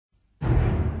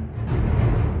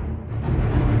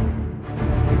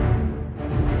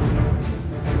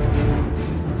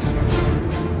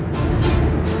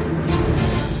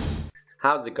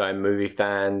How's it going, movie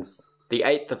fans? The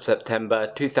 8th of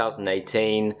September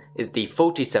 2018 is the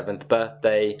 47th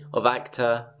birthday of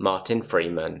actor Martin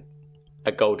Freeman.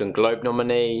 A Golden Globe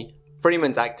nominee,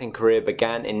 Freeman's acting career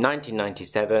began in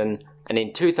 1997, and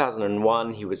in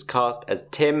 2001 he was cast as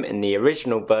Tim in the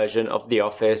original version of The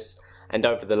Office, and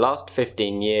over the last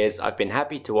 15 years I've been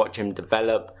happy to watch him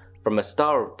develop from a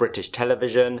star of British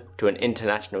television to an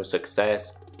international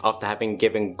success after having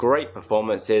given great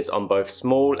performances on both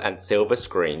small and silver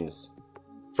screens.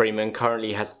 Freeman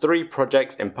currently has 3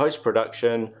 projects in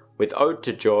post-production with Ode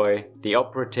to Joy, The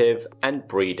Operative and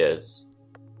Breeders.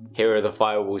 Here are the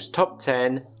Firewall's top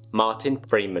 10 Martin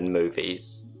Freeman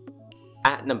movies.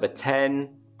 At number 10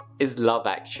 is Love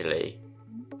Actually.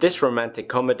 This romantic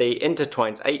comedy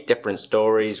intertwines 8 different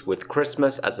stories with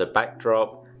Christmas as a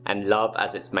backdrop and love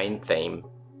as its main theme.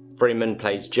 Freeman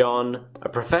plays John, a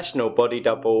professional body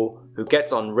double who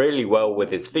gets on really well with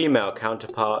his female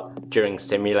counterpart during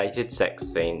simulated sex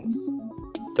scenes.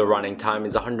 The running time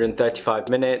is 135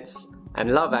 minutes,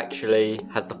 and Love Actually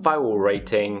has the Firewall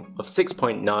rating of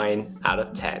 6.9 out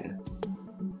of 10.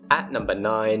 At number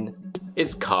 9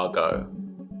 is Cargo.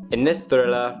 In this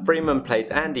thriller, Freeman plays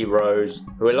Andy Rose,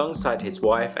 who alongside his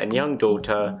wife and young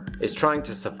daughter is trying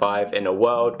to survive in a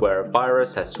world where a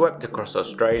virus has swept across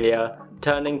Australia,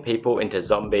 turning people into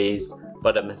zombies,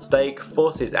 but a mistake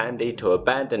forces Andy to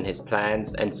abandon his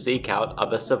plans and seek out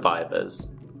other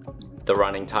survivors. The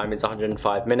running time is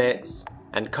 105 minutes,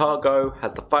 and Cargo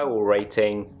has the Firewall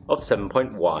rating of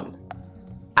 7.1.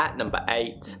 At number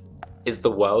 8 is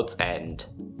The World's End.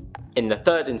 In the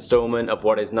 3rd installment of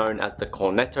what is known as the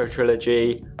Cornetto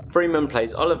trilogy, Freeman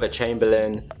plays Oliver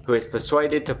Chamberlain, who is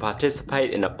persuaded to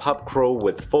participate in a pub crawl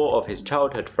with 4 of his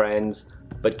childhood friends,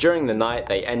 but during the night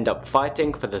they end up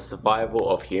fighting for the survival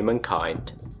of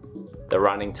humankind. The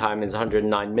running time is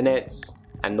 109 minutes,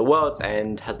 and The World's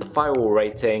End has the Firewall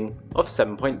rating of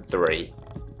 7.3.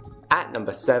 At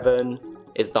number 7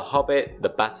 is The Hobbit: The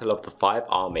Battle of the Five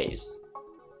Armies.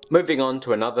 Moving on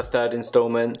to another 3rd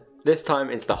installment, this time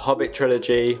it's the Hobbit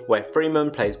trilogy, where Freeman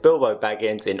plays Bilbo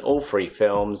Baggins in all 3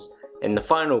 films. In the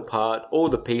final part, all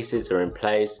the pieces are in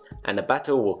place and a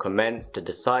battle will commence to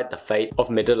decide the fate of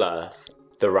Middle-earth.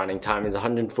 The running time is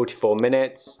 144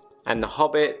 minutes, and The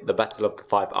Hobbit: The Battle of the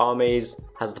Five Armies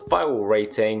has the Firewall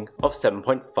rating of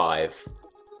 7.5.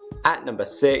 At number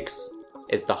 6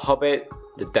 is The Hobbit: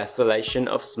 The Desolation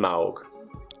of Smaug.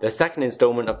 The 2nd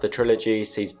installment of the trilogy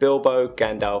sees Bilbo,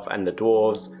 Gandalf and the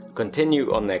dwarves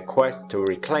continue on their quest to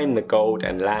reclaim the gold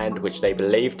and land which they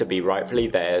believe to be rightfully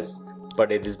theirs,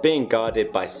 but it is being guarded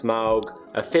by Smaug,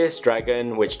 a fierce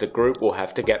dragon which the group will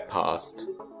have to get past.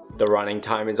 The running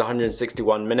time is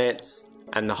 161 minutes,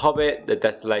 and The Hobbit: The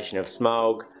Desolation of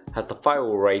Smaug has the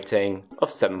Firewall rating of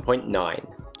 7.9.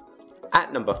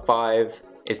 At number 5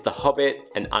 is The Hobbit: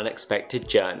 An Unexpected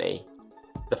Journey.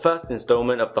 The 1st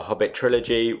installment of the Hobbit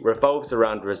trilogy revolves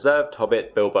around reserved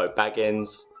Hobbit Bilbo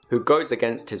Baggins, who goes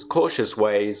against his cautious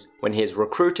ways when he is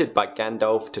recruited by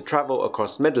Gandalf to travel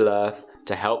across Middle-earth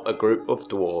to help a group of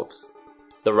dwarves.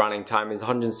 The running time is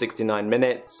 169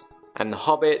 minutes, and The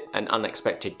Hobbit: An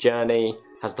Unexpected Journey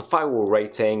has the Firewall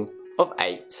rating of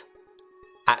 8.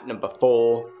 At number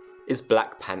 4 is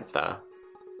Black Panther.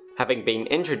 Having been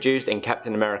introduced in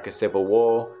Captain America: Civil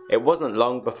War, it wasn't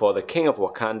long before the King of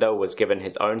Wakanda was given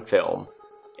his own film.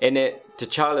 In it,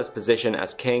 T'Challa's position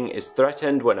as king is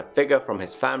threatened when a figure from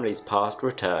his family's past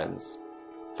returns.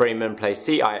 Freeman plays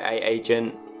CIA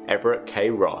agent Everett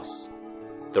K. Ross.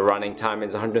 The running time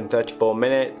is 134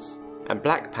 minutes, and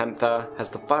Black Panther has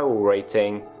the Firewall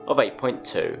rating of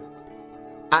 8.2.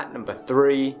 At number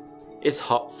 3 is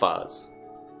Hot Fuzz.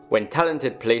 When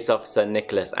talented police officer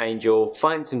Nicholas Angel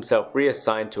finds himself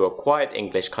reassigned to a quiet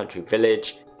English country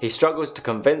village, he struggles to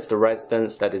convince the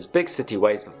residents that his big city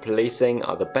ways of policing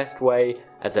are the best way,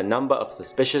 as a number of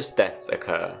suspicious deaths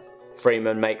occur.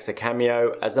 Freeman makes a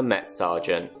cameo as a Met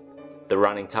Sergeant. The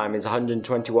running time is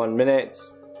 121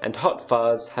 minutes, and Hot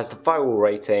Fuzz has the Firewall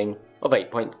rating of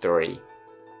 8.3.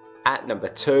 At number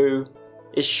 2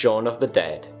 is Shaun of the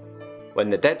Dead.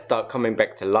 When the dead start coming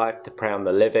back to life to prey on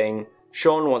the living,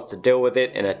 Shaun wants to deal with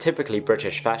it in a typically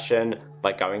British fashion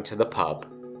by going to the pub,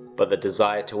 but the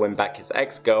desire to win back his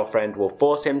ex-girlfriend will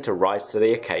force him to rise to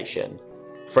the occasion.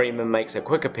 Freeman makes a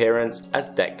quick appearance as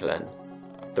Declan.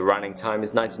 The running time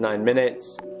is 99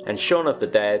 minutes, and Shaun of the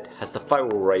Dead has the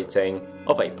Firewall rating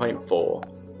of 8.4.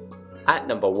 At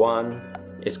number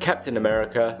 1 is Captain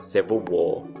America: Civil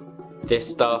War. This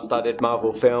star-studded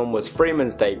Marvel film was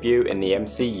Freeman's debut in the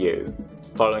MCU.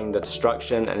 Following the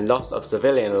destruction and loss of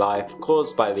civilian life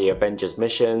caused by the Avengers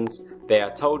missions, they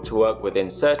are told to work within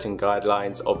certain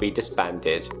guidelines or be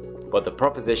disbanded. while the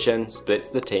proposition splits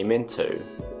the team in two.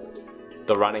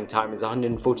 The running time is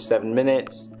 147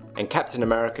 minutes, and Captain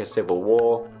America Civil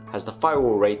War has the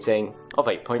Firewall rating of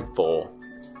 8.4.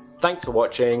 Thanks for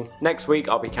watching. Next week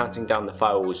I'll be counting down the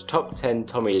Firewall's top 10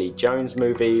 Tommy Lee Jones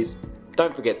movies.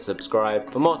 Don't forget to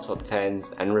subscribe for more top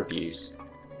 10s and reviews.